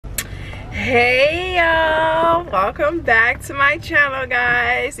Hey y'all, welcome back to my channel,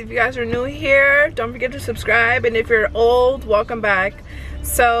 guys. If you guys are new here, don't forget to subscribe, and if you're old, welcome back.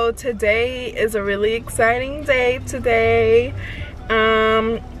 So today is a really exciting day today.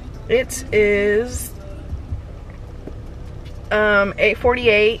 It is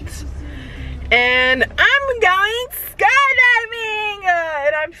 8:48 and I'm going skydiving,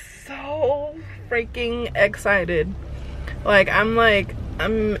 and I'm so freaking excited.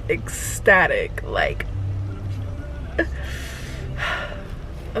 I'm ecstatic,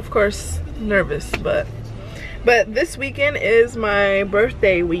 of course nervous, but this weekend is my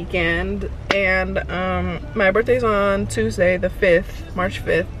birthday weekend, and my birthday's on Tuesday the 5th, March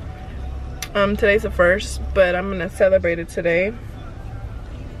 5th. Today's the 1st, but I'm gonna celebrate it today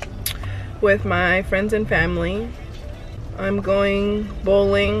with my friends and family. I'm going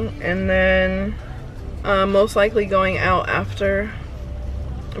bowling, and then most likely going out after.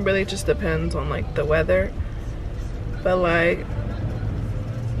 It really just depends on the weather, but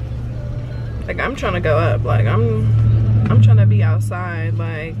I'm trying to go up. I'm trying to be outside.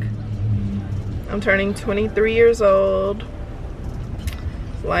 I'm turning 23 years old.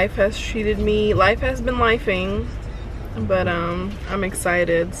 Life has been lifing, but I'm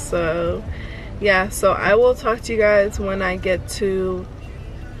excited. So yeah, so I will talk to you guys when I get to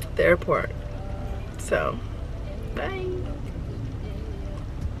the airport. So bye.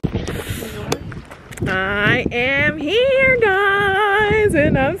 I am here, guys,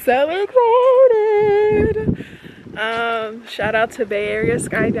 and I'm so excited. Shout out to Bay Area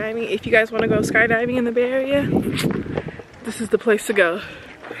skydiving. If you guys want to go skydiving in the Bay Area, this is the place to go.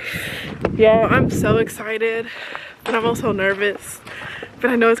 Y'all, I'm so excited, but I'm also nervous, but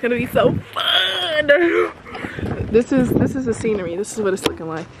I know it's gonna be so fun. This is the scenery. This is what it's looking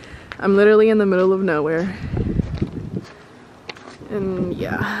like. I'm literally in the middle of nowhere, and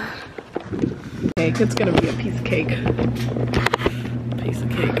yeah. It's gonna be a piece of cake. Piece of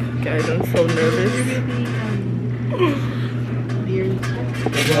cake. Guys, I'm so nervous. You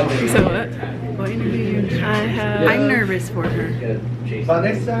said what? I'm nervous for her.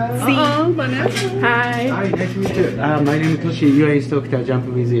 Vanessa. Vanessa. Hi. Hi, nice to meet you. My name is Toshi. You are instructor jump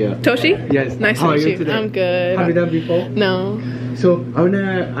with you. Toshi? Yes. Nice How to are meet you you. today? I'm good. Have you done before? No. So I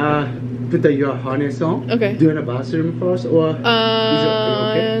wanna put your harness on. Okay. Do you want a bathroom first, or is it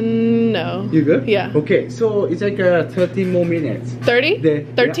okay? No. You good? Yeah. Okay, so it's 13 more minutes. 30? The-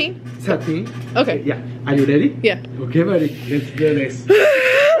 13? Yeah, 13. Okay. Yeah. Are you ready? Yeah. Okay, buddy. Let's do this.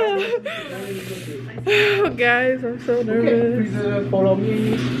 Oh, guys, I'm so Okay, nervous. please follow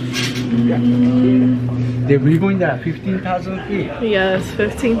me. Yeah. We're going there 15,000 feet. Yes,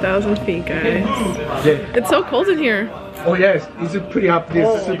 15,000 feet, guys. Yeah. It's so cold in here. Oh yes, it's pretty up.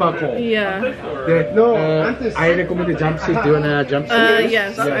 This super cool. Yeah. I recommend the jumpsuit. Do you wanna jumpsuit?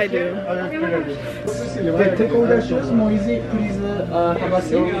 Yes, I do. Take all the shoes more easy. Please have a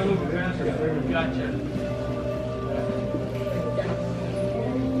seat.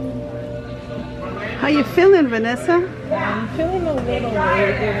 How you feeling, Vanessa? I'm feeling a little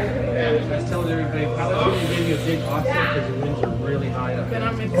weird, Just telling everybody, probably give you a big offset because the winds are really high up. but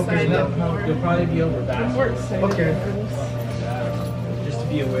I'm excited. You'll probably be over that. More excited. Okay. Just to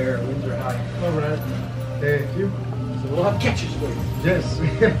be aware, winds are high. All right. Thank you. So we'll have catches for you. Yes.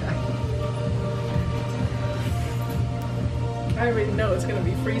 I already know it's gonna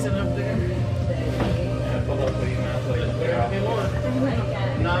be freezing up there.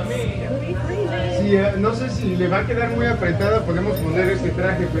 Not me. Sí, no sé si le va a quedar muy apretada, podemos poner este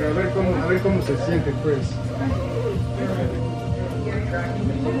traje, pero a ver cómo se siente, pues.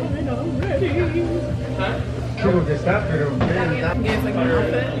 Como que está, pero It's like an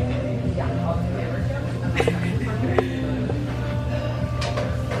outfit.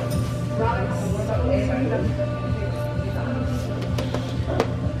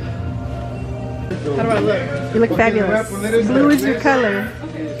 How do I look? You look fabulous. Blue is your color.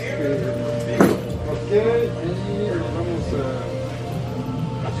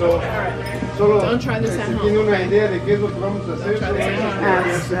 Solo Don't try this at si home. tiene una idea de qué es lo que vamos a hacer.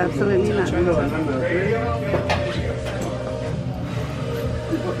 Absolutely not.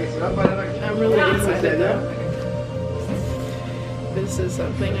 I'm really excited though. This is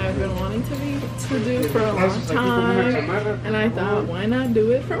something I've been wanting to do for a long time, and I thought, why not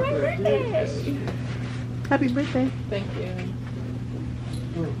do it for my birthday? Happy birthday. Thank you.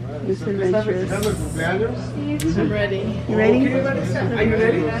 Miss Adventurous. I'm ready. You ready? Are you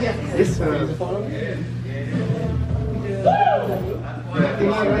ready? Yes.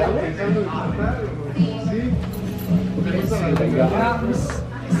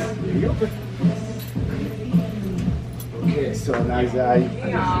 Okay. Okay, so nice eye.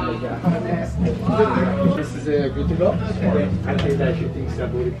 This is good to go. Okay, I think that shooting is a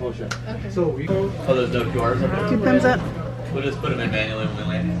body posture. So we go. Oh, there's no QRs up there? 2 thumbs up. We'll just put them in manually when we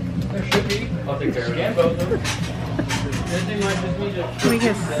land. There should be. I'll take care of it. Both of them. Anything might just need to. Give me a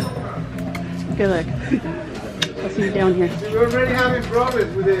kiss. Good luck. I'll see you down here. We're already having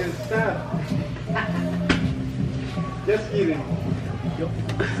problems with the staff. Just kidding.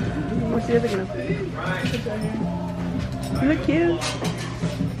 Where's the other glove? You look cute.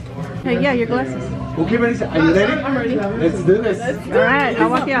 Hey, yeah, your glasses. Okay, Vanessa, are you ready? I'm ready. Let's do this. All right, I'll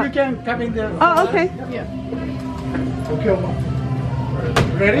walk you You out. can come in there. Oh, okay. Yeah. Okay, Oma.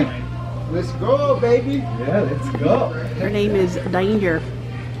 Ready? Let's go, baby. Yeah, let's go. Her name is Danger.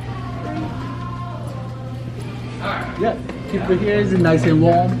 Yeah, keep it here is nice and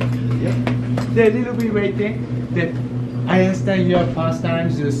warm. Yeah. The little bit waiting. I understand your first time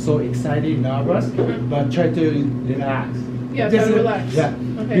is so excited, nervous, but try to relax. Yeah, try to relax. Yeah,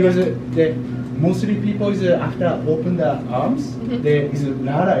 Okay. because mostly people is after open the arms, there is a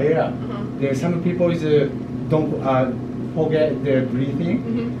lot of air. There some people is don't forget their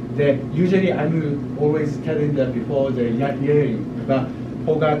breathing. They usually I'm always telling them before the hearing, but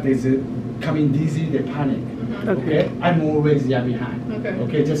forgot is coming dizzy, they panic. Okay, I'm always behind. Okay.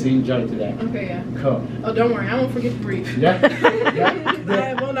 Okay, just enjoy today. Okay, yeah. Cool. Oh, don't worry, I won't forget to breathe. Yeah. Yeah.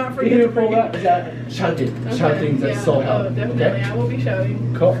 I will not forget If to you breathe. forgot, shouting. Okay, Shouting yeah. that's so Oh, helpful. definitely, Okay. I will be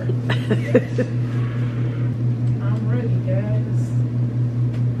shouting. Cool. I'm ready, guys.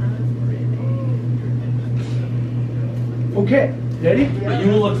 I'm Okay. Ready? But you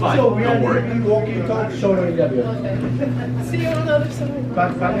will look fine. So we are Don't worry. doing walking talk shoulder interview. ready. Okay. See you on the other side.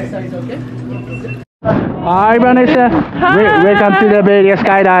 Back side is okay. Hi Vanessa, welcome to the Bay Area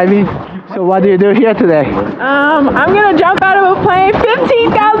skydiving. So what do you do here today? I'm gonna jump out of a plane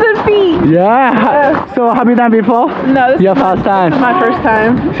 15,000 feet. Yeah, so have you done before? No, this Your is my, first time. This is my first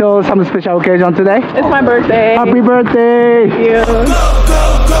time. So some special occasion today? It's my birthday. Happy birthday! Thank you.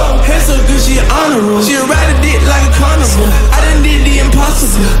 Go, hands so good she honorable. She ride a dick like a carnival. I done did the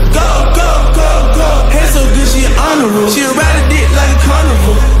impossible. Go, hands so good she honorable. She ride a dick like a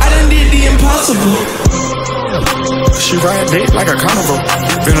carnival. I done did the impossible. She ride dick like a carnival.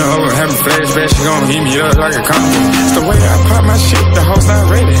 Been over having flashbacks, she gon' heat me up like a carnival. It's the way I pop my shit, the hoes not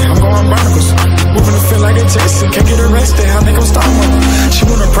ready. I'm going barnacles. Moving to feel like a Jason, can't get arrested. I think I'm starting. She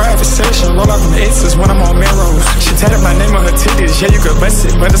want a private session, roll out from exes when I'm on Melrose. She tatted my name on her titties, yeah you could bust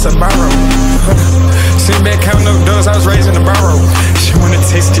it, but it's a borrow. Sitting back counting up doors, I was raised in a barrow. She wanna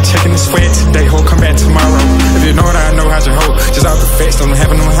taste it, checking the sweat today, ho, come back tomorrow. If you know what I know, how's your hoe? Just out the face, don't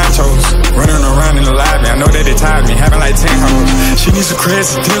having no honchos. Running around in the lobby, I know that they tired me, having like 10 hoes. She needs some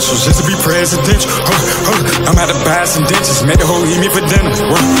presidentials just to be presidential. I'm out to buy some dentures, make the hoe eat me for dinner.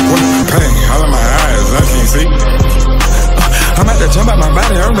 Pain, all in my eyes, I can't see. I'm out to jump out my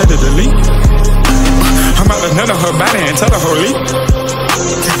body, I'm ready to leave. I'm out to nut on her body and tell the whole leave.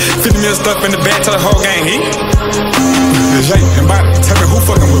 50 mil stuff in the bag, tell the whole gang heat. Jay and body, tell me who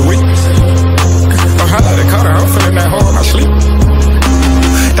fucking with we. Oh, I like the Carter, I'm feeling that hole in my sleep.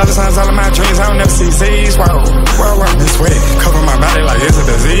 Dollar signs all in my dreams, I don't never see Z's. Wow, this way, cover my body like it's a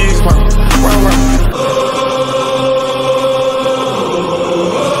disease. Wow.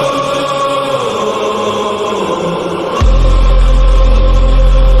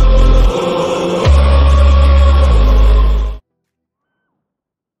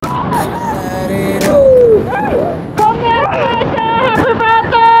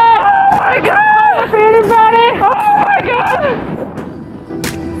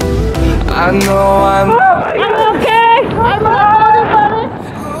 I know I'm okay. I'm okay.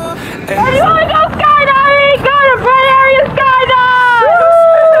 If you want to go skydiving, go to Bay Area Skydive!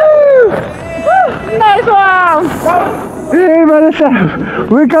 Nice one! Hey Vanessa,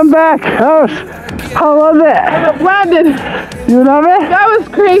 welcome back. How was it? Landed. You love it? That was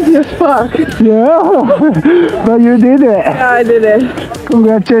crazy as fuck. Yeah, but you did it. Yeah, I did it.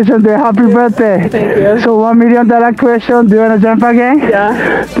 Congratulations, happy birthday. Thank you. So $1 million question, do you want to jump again?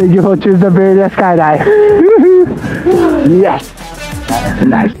 Yeah. Thank you for choosing the Bay Area skydive. Yes.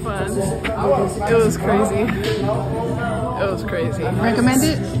 Nice. Fun. It was crazy. It was crazy. Recommend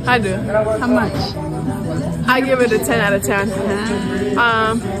it? I do. How much? I give it a 10 out of 10.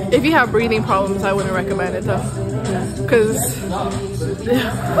 If you have breathing problems, I wouldn't recommend it though. Because